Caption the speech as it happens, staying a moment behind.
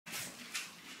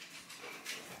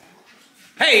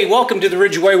Hey, welcome to the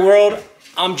Ridgeway world.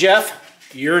 I'm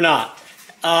Jeff. You're not.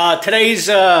 Today's,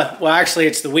 well, actually,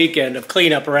 it's the weekend of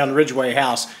cleanup around the Ridgeway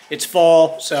house. It's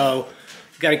fall, so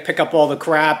you got to pick up all the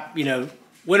crap, you know,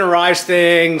 winterize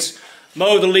things,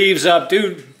 mow the leaves up,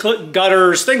 do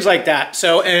gutters, things like that.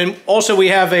 So, and also we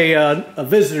have a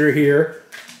visitor here,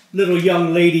 little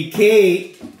young lady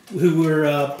Kate, who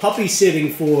we're puppy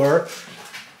sitting for,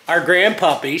 our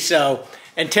grandpuppy. So,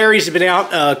 and Terry's been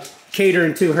out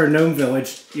catering to her Gnome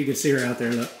Village. You can see her out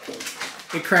there, look.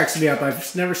 It cracks me up.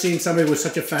 I've never seen somebody with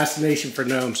such a fascination for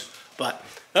gnomes. But,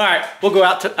 all right, we'll go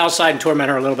outside and torment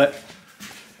her a little bit.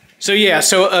 So yeah,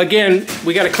 so again,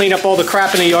 we got to clean up all the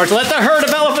crap in the yards. Let the herd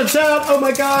of elephants out! Oh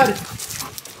my God!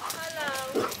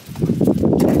 Hello.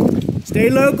 Stay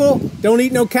local. Don't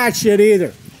eat no cat shit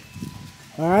either.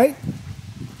 All right?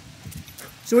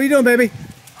 So what are you doing, baby?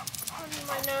 Putting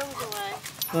my gnomes away.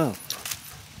 Oh.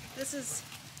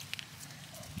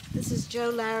 This is Joe,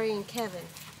 Larry, and Kevin.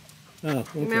 Oh,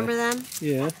 okay. Remember them?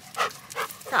 Yeah.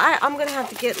 So I'm gonna have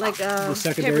to get like The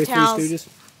secondary paper Three towels. Stooges?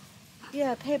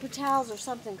 Yeah, paper towels or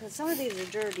something, because some of these are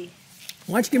dirty.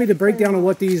 Why don't you give me the breakdown of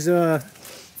what these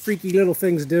freaky little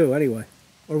things do, anyway,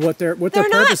 or what their purpose are?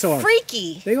 They're not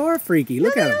freaky. They are freaky.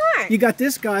 Look at them. Aren't. You got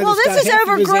this guy. Well, that's this is got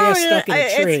half of his overgrown. ass stuck in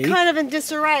a tree. It's kind of in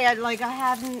disarray. I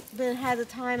haven't had the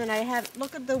time, and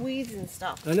look at the weeds and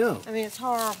stuff. I know. I mean, it's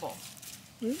horrible.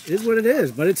 It is what it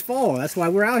is, but it's fall. That's why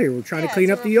we're out here. We're trying to clean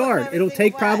so up the yard. It'll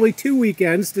take away. probably 2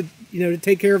 weekends to, to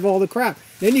take care of all the crap.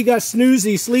 Then you got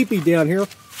Snoozy, Sleepy down here.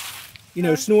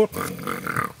 Snore. And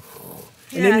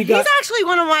then you got... He's actually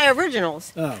one of my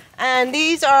originals. Oh. And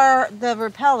these are the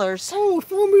repellers. Oh,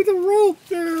 throw me the rope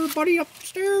there, buddy,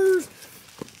 upstairs.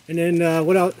 And then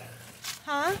what else?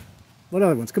 Huh? What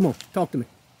other ones? Come on, talk to me.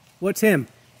 What's him?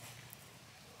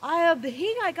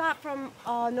 I got from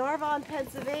Norvon,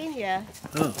 Pennsylvania.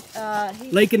 Oh.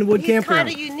 Lake in the Wood Campground.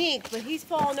 He's kind of unique, but he's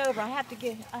fallen over. I have to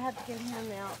get him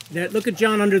out. Now, look at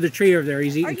John under the tree over there.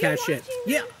 He's eating cat shit.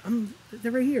 Yeah,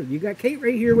 they're right here. You got Kate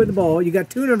right here with the ball. You got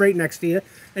Tuna right next to you,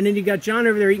 and then you got John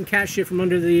over there eating cat shit from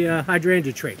under the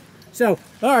hydrangea tree. So,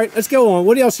 all right, let's go on.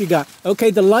 What else you got? Okay,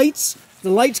 the lights.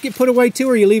 The lights get put away too,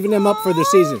 or are you leaving them up for the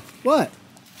season? What?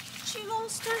 She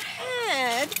lost her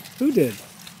head. Who did?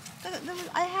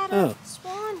 I had a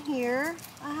swan here.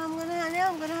 I'm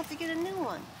gonna have to get a new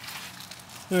one.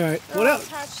 All right. What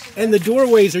else? And the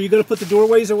doorways. Are you gonna put the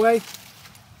doorways away?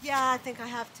 Yeah, I think I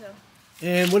have to.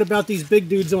 And what about these big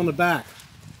dudes on the back?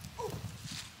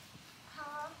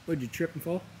 Huh? Would you trip and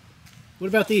fall? What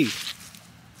about these?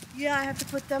 Yeah, I have to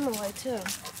put them away too.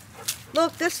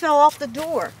 Look, this fell off the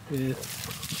door. Yeah.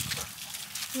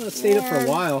 Well, it stayed up for a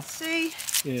while. See?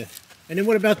 Yeah. And then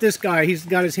what about this guy? He's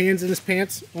got his hands in his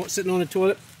pants, sitting on the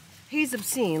toilet. He's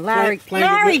obscene. Larry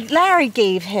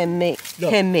gave him yeah.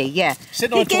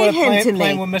 Sitting on the toilet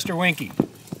playing with Mr. Winky.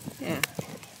 Yeah.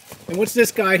 And what's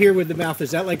this guy here with the mouth?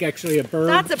 Is that like actually a bird?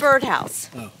 That's a birdhouse.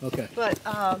 Oh, okay. But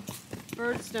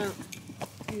birds don't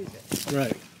use it.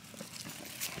 Right.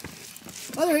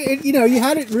 Well, you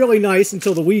had it really nice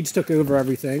until the weeds took over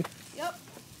everything. Yep.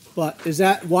 But is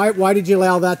that why did you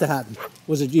allow that to happen?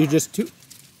 Was it you just too?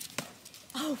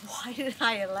 Oh, why did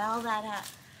I allow that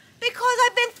happen? Because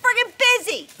I've been friggin'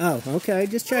 busy. Oh, okay.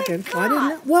 Just checking. I didn't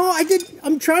know. Well, I did.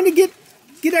 I'm trying to get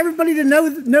everybody to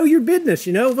know your business.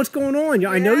 You know what's going on.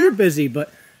 I know you're busy,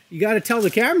 but you got to tell the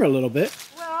camera a little bit.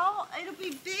 Well, it'll be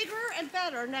bigger and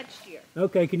better next year.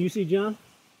 Okay. Can you see John?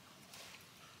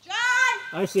 John.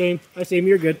 I see him. I see him.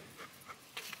 You're good.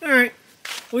 All right.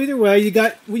 Well, either way, you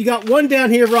got one down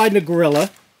here riding a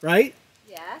gorilla, right?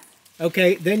 Yes.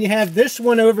 Okay. Then you have this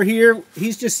one over here.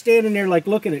 He's just standing there like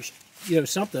looking at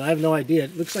something. I have no idea.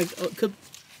 It looks like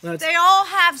they all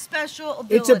have special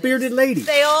abilities. It's a bearded lady.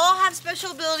 They all have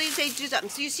special abilities. They do something.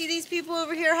 So you see these people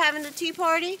over here having the tea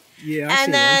party? Yeah, I see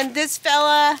And then them. this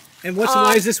fella. And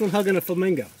why is this one hugging a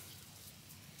flamingo?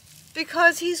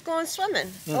 Because he's going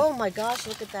swimming. Oh my gosh,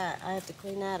 look at that. I have to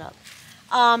clean that up.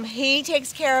 He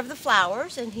takes care of the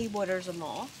flowers and he waters them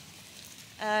all.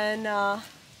 And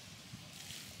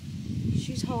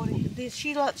she's holding these.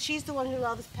 She's the one who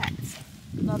loves pets.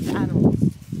 Loves animals.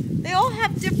 They all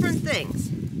have different things.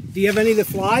 Do you have any that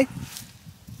fly?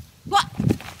 What?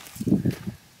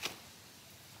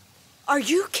 Are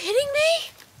you kidding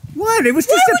me? What? It was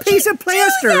just a piece of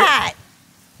plaster. Do that?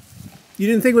 You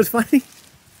didn't think it was funny?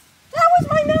 That was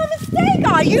my no mistake.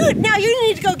 Now you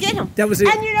need to go get him. That was it.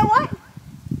 And you know what?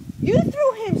 You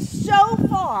threw him so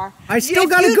far. I still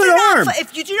got a good arm.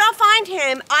 If you do not find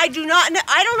him, I do not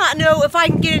know if I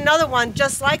can get another one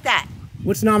just like that.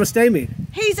 What's namaste mean?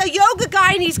 He's a yoga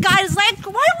guy and he's got his leg.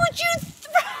 Why would you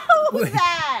throw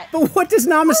that? But what does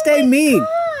namaste mean?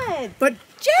 God. But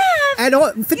Jeff, At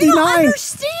all, 59. You don't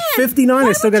understand. 59, Why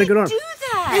I still got to go would on. you do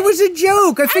that? It was a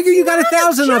joke. I figured you got not a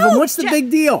 1,000 of them. joke, What's the Jeff. big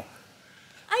deal?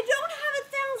 I don't have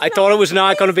 1,000. I thought it was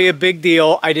not going to be a big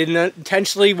deal. I didn't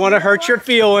intentionally want to hurt your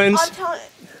feelings. I'm telling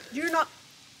you, you're not.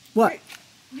 What?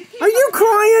 You Are you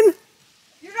crying?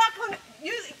 You're not going to.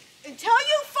 Until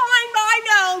you find my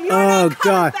gnome, you're Oh, not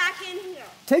coming God. back in here.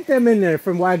 Take them in there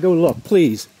from where I go look,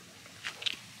 please.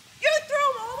 You threw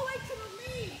them all the way to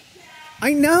the lead, Jeff.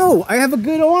 I know. I have a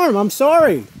good arm. I'm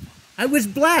sorry. I was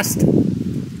blessed.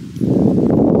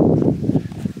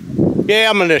 Yeah,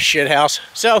 I'm in this shit house.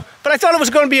 So, but I thought it was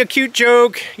going to be a cute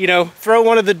joke. You know, throw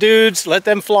one of the dudes, let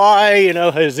them fly. You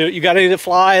know, you got any to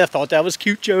fly? I thought that was a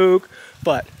cute joke.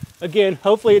 But again,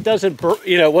 hopefully it doesn't,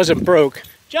 it wasn't broke.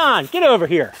 John, get over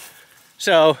here.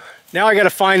 So now I got to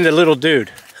find the little dude.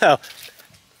 Oh,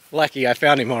 lucky I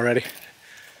found him already.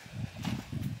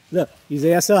 Look, he's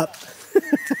ass up.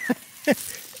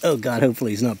 Oh God,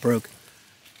 hopefully he's not broke.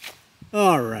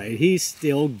 All right, he's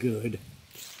still good.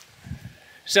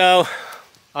 So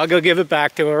I'll go give it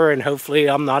back to her, and hopefully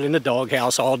I'm not in the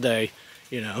doghouse all day,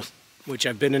 you know, which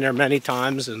I've been in there many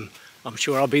times, and I'm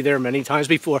sure I'll be there many times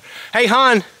before. Hey,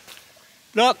 Han,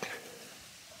 look.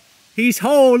 He's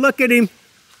whole, look at him.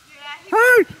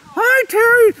 Yeah, hi,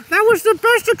 Terry. That was the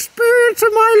best experience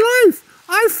of my life.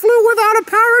 I flew without a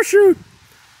parachute.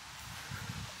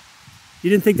 You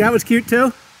didn't think that was cute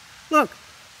too? Look.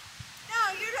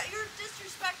 No, you're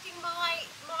disrespecting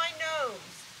my nose.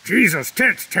 Jesus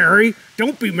tits, Terry.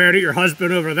 Don't be mad at your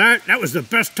husband over that. That was the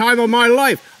best time of my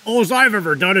life. All I've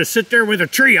ever done is sit there with a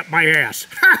tree up my ass.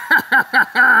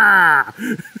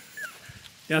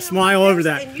 Now smile over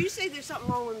that. And you say there's something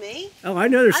wrong with me? Oh, I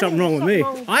know there's something wrong with me.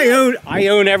 I you.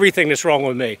 own everything that's wrong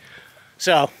with me.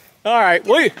 So, all right.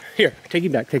 Wait, here, take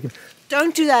him back. Take him.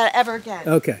 Don't do that ever again.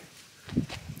 Okay.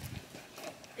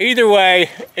 Either way,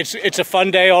 it's a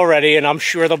fun day already, and I'm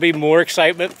sure there'll be more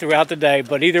excitement throughout the day.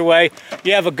 But either way,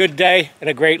 you have a good day and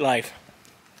a great life.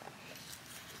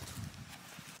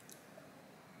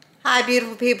 Hi,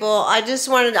 beautiful people. I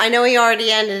know he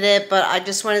already ended it, but I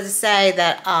just wanted to say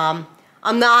that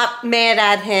I'm not mad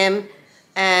at him,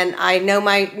 and I know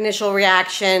my initial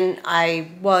reaction. I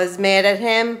was mad at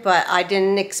him, but I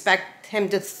didn't expect him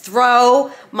to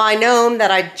throw my gnome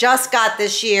that I just got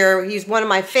this year. He's one of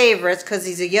my favorites because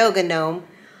he's a yoga gnome,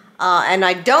 and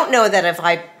I don't know that if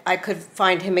I could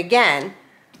find him again.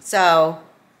 So,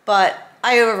 but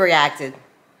I overreacted,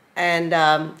 and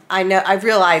I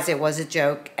realized it was a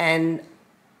joke, and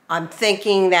I'm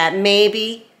thinking that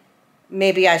maybe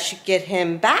I should get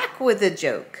him back with a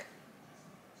joke.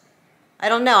 I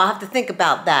don't know. I'll have to think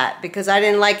about that because I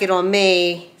didn't like it on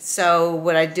me. So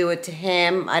would I do it to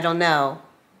him? I don't know.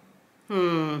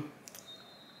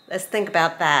 Let's think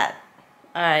about that.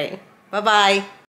 All right. Bye-bye.